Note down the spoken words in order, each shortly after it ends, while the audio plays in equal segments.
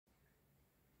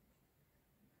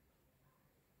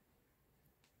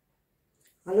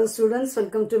Hello students,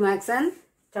 welcome to Max and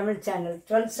Tamil channel.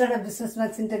 12th standard Business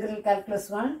Maths Integral Calculus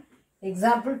 1,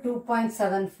 example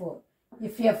 2.74.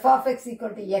 If f of x equal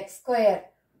to x square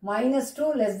minus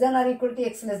 2 less than or equal to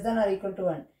x less than or equal to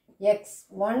 1, x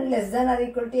 1 less than or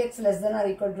equal to x less than or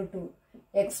equal to 2,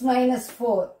 x minus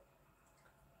 4,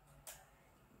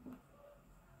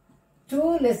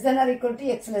 2 less than or equal to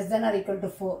x less than or equal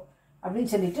to 4.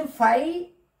 அப்படின்னு சொல்லிட்டு 5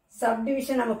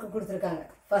 subdivision நமக்கு கொடுத்திருக்காங்க.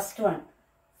 First one,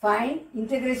 find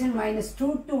integration minus 2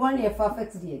 to 1 f of x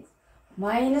dx.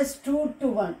 Minus 2 to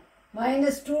 1.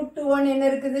 Minus 2 to 1 என்ன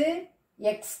இருக்குது?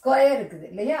 x square இருக்குது.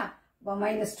 இல்லையா?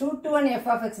 Minus 2 to 1 f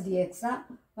of x dx.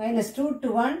 Minus 2 to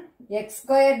 1 x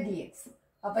square dx.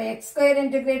 அப்ப x square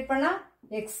integrate பண்ணா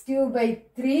x cube by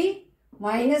 3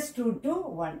 minus 2 to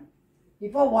 1.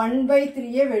 இப்போ 1 by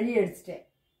 3 வெளியே எடுத்துட்டேன்.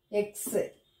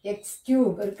 x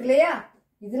cube இருக்கு இல்லையா?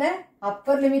 இதுல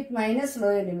upper limit minus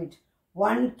lower limit.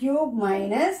 1 cube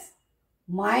minus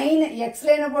x ல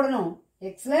என்ன போடணும்?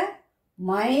 x ல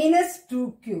minus 2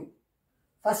 cube.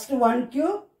 First 1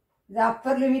 cube, the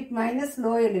upper limit minus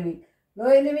lower limit.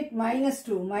 Lower limit minus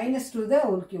 2 the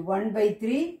whole cube. 1 by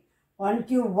 3, 1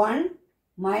 cube 1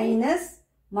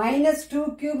 minus 2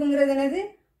 cube ங்கிறது என்னது?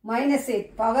 minus 8.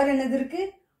 Power என்னது இருக்கு?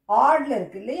 oddல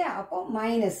இருக்கு இல்லையா? அப்போ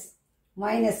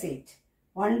minus 8.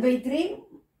 1 by 3,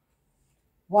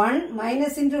 1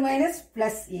 minus into minus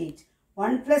plus 8.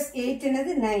 1 plus 8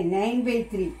 என்னது? 9. 9 by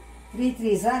 3. 3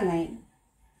 3s are 9.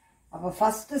 அப்போ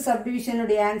first subdivision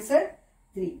உடைய answer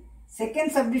 3. Second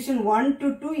subdivision 1 to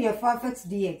 2 f of x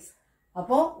dx.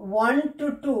 அப்போ 1 to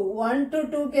 2. 1 to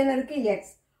 2 க்கு என்ன இருக்கு? x.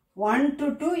 1 to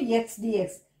 2 x dx.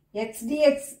 x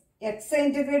dx x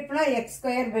integrate பண்ணா x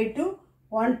square by 2.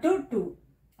 1 to 2.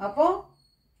 அப்போ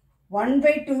 1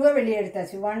 by 2 வெளியே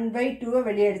எடுத்தாச்சு. 1 by 2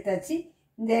 வெளியே எடுத்தாச்சு.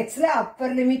 இந்த x ல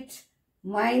upper limit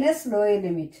minus lower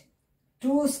limit.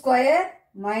 2 square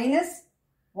minus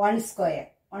 1 square.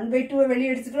 1 by 2 வெளியே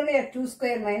எடுத்துட்டோம் இல்லையா? 2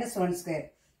 square minus 1 square.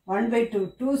 1 by 2.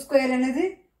 2 square என்னது?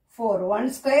 4. 1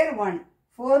 square 1.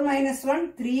 4 minus 1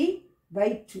 3 by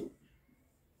 2.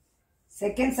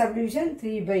 Second subdivision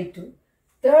 3 by 2.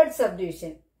 Third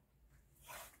subdivision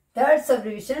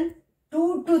 2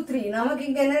 to 3. நமக்கு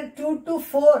இங்க என்ன? 2 to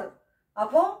 4.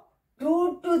 அப்போ 2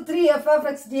 to 3 f of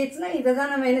x dx னா இதை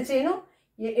தான் நம்ம என்ன செய்யணும்?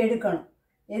 எடுக்கணும்.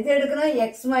 எது எடுக்கணும்?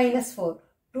 x minus 4.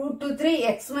 2 to 3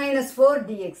 x minus 4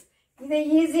 dx. இதை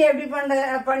ஈஸி எப்படி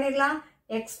பண்ணிடலாம்?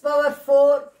 x power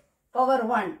 4 power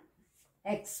 1.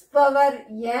 x power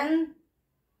n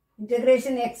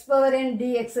integration x power n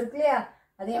dx இருக்கு இல்லையா?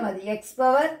 அதே மாதிரி x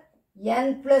power n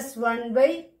plus 1 by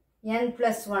n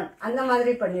plus 1. அந்த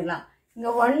மாதிரி பண்ணிடலாம். இங்க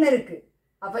 1 இருக்கு.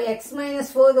 அப்ப x minus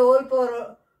 4 the whole power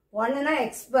 1 னா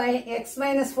x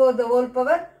minus 4 the whole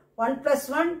power 1 plus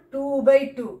 1 2 by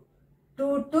 2.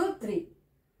 2 to 3.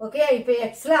 Okay, இப்போ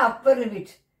x ல upper limit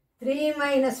 3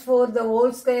 minus 4 the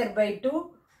whole square by 2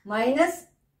 minus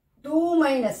 2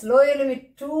 minus lower limit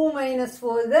 2 minus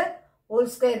 4 the whole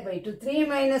square by 2.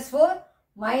 3 minus 4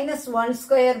 minus 1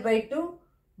 square by 2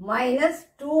 minus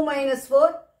 2 minus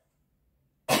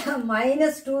 4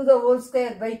 minus 2 the whole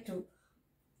square by 2.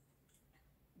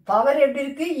 Power எப்படி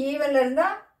இருக்கு? ஈவன்ல இருந்தா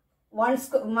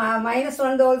minus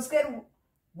 1 the whole square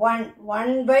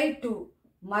 1 by 2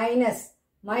 minus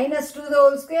 2 the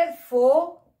whole square 4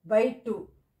 by 2.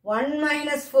 1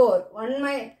 minus 4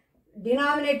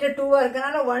 denominator 2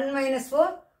 இருக்கனால 1 minus 4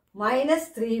 minus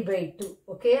 3 by 2.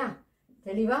 ஓகேயா?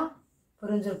 தெளிவா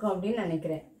புரிஞ்சிருக்கும் அப்படின்னு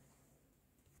நினைக்கிறேன்.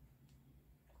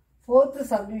 Fourth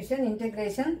subdivision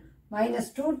integration minus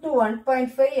 2 to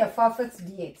 1.5 f of x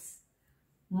dx.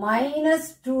 Minus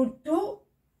 2 to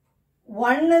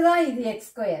 1 தான் இது x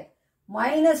square.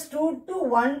 Minus 2 to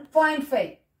 1.5.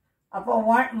 அப்போ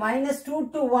minus 2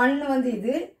 to 1 வந்து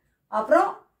இது.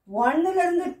 அப்புறம் 1ல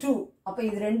இருந்து 2. அப்போ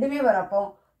இது ரெண்டுமே வரும். அப்போ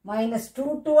minus 2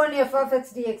 to 1 f of x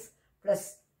dx plus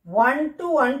 1 to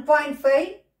 1.5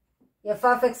 f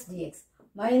of x dx.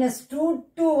 Minus 2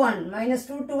 to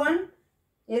 1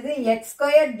 இது x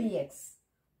square dx.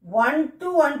 1 to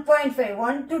 1.5.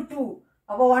 1 to 2.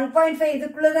 அப்போ 1.5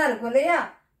 இதுக்குள்ளதான் இருக்கும் இல்லையா?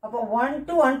 அப்போ 1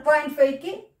 to 1.5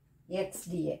 க்கு x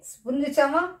dx.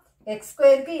 புரிஞ்சுச்சாமா? x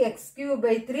square க்கு x cube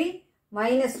by 3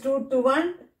 minus 2 to 1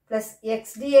 plus x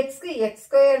dx க்கு x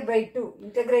square by 2.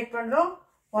 integrate பண்றோம்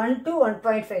 1 to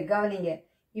 1.5. கவனிங்க.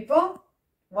 இப்போ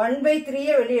 1 by 3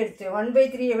 வெளியே எடுத்துட்டேன். 1 by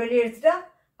 3 வெளியே எடுத்துட்டா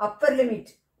upper limit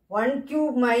 1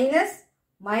 cube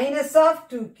minus of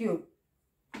 2 cube.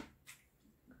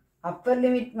 Upper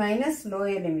limit minus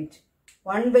lower limit.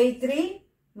 1 by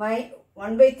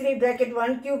 3 bracket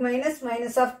 1 cube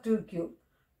minus of 2 cube.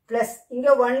 Plus இங்க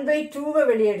 1 by 2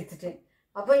 வெளியே எடுத்துட்டேன்.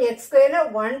 அப்போ x square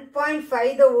 1.5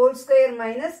 the whole square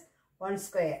minus 1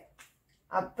 square.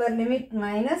 Upper limit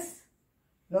minus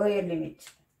lower limit.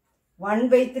 1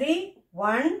 by 3,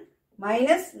 1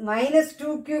 minus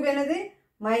 2 cube என்னது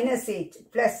minus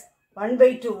 8 plus 1 by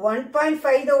 2, 1.5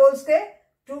 the whole square,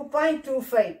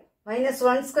 2.25 minus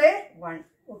 1 square, 1.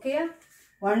 Okay,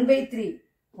 1 by 3,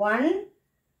 1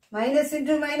 minus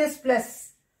into minus plus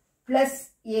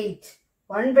 8.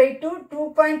 1 by 2,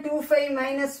 2.25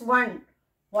 minus 1,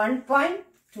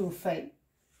 1.25.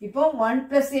 இப்போ 1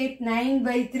 plus 8, 9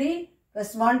 by 3 plus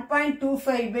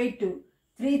 1.25 by 2.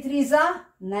 3 3s are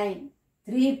 9.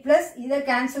 3 plus இதை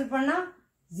cancel பண்ணா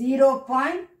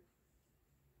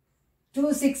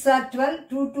 0.26 are 12.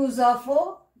 2 2s are 4.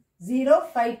 0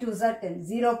 5 2s are 10.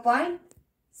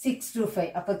 0.625.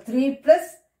 அப்போ 3 plus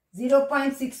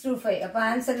 0.625. அப்போ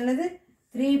answer என்னது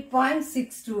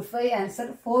 3.625 answer.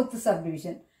 Fourth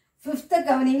subdivision. Fifth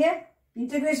கவனிங்க.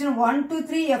 Integration 1 to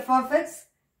 3 f of x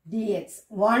dx.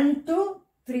 1 to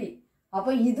 3.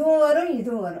 அப்போ இதுவும் வரும்.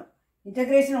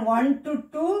 Integration 1 to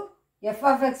 2 f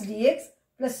of x dx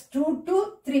plus 2 to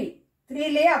 3. 3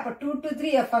 லே அப்போ 2 to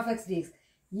 3 f of x dx.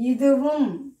 இதுவும்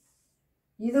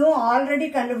already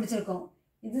கண்டுபிடிச்சிருக்கோம்.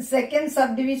 இது second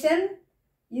subdivision.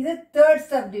 இது third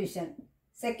subdivision.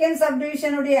 Second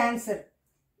subdivision உடைய answer.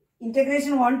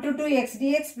 Integration 1 to 2 x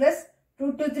dx plus 2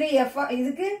 to 3 f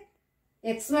இதுக்கு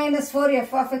x minus 4 f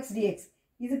of x dx.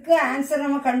 இதுக்கு answer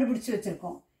நம்ம கண்டுபிடிச்சு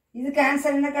வச்சிருக்கோம். இதுக்கு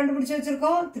answer என்ன கண்டுபிடிச்சு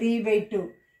வச்சிருக்கோம் 3 by 2.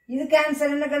 இதுக்கு answer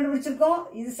என்ன கண்டுபிடிச்சிருக்கோம்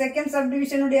இது second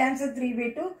subdivision உடைய answer 3 by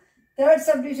 2. Third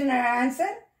subdivision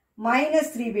answer minus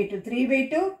 3 by 2. 3 by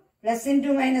 2 plus into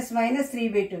minus 3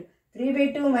 by 2. 3 by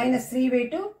 2 minus 3 by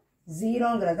 2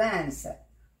 0ங்கிறத answer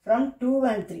from 2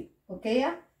 and 3. ஓகேயா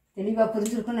தெளிவா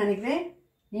புரிஞ்சிருக்கும்னு நினைக்கிறேன்.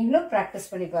 நீங்களும் practice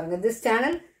பண்ணி பாருங்க. This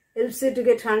channel helps you to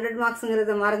get 100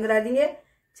 marksங்கிறத மறந்துடாதீங்க.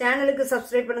 சேனலுக்கு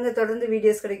subscribe பண்ணுங்க. தொடர்ந்து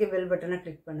வீடியோஸ் கிடைக்க பெல் பட்டனை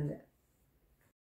கிளிக் பண்ணுங்க.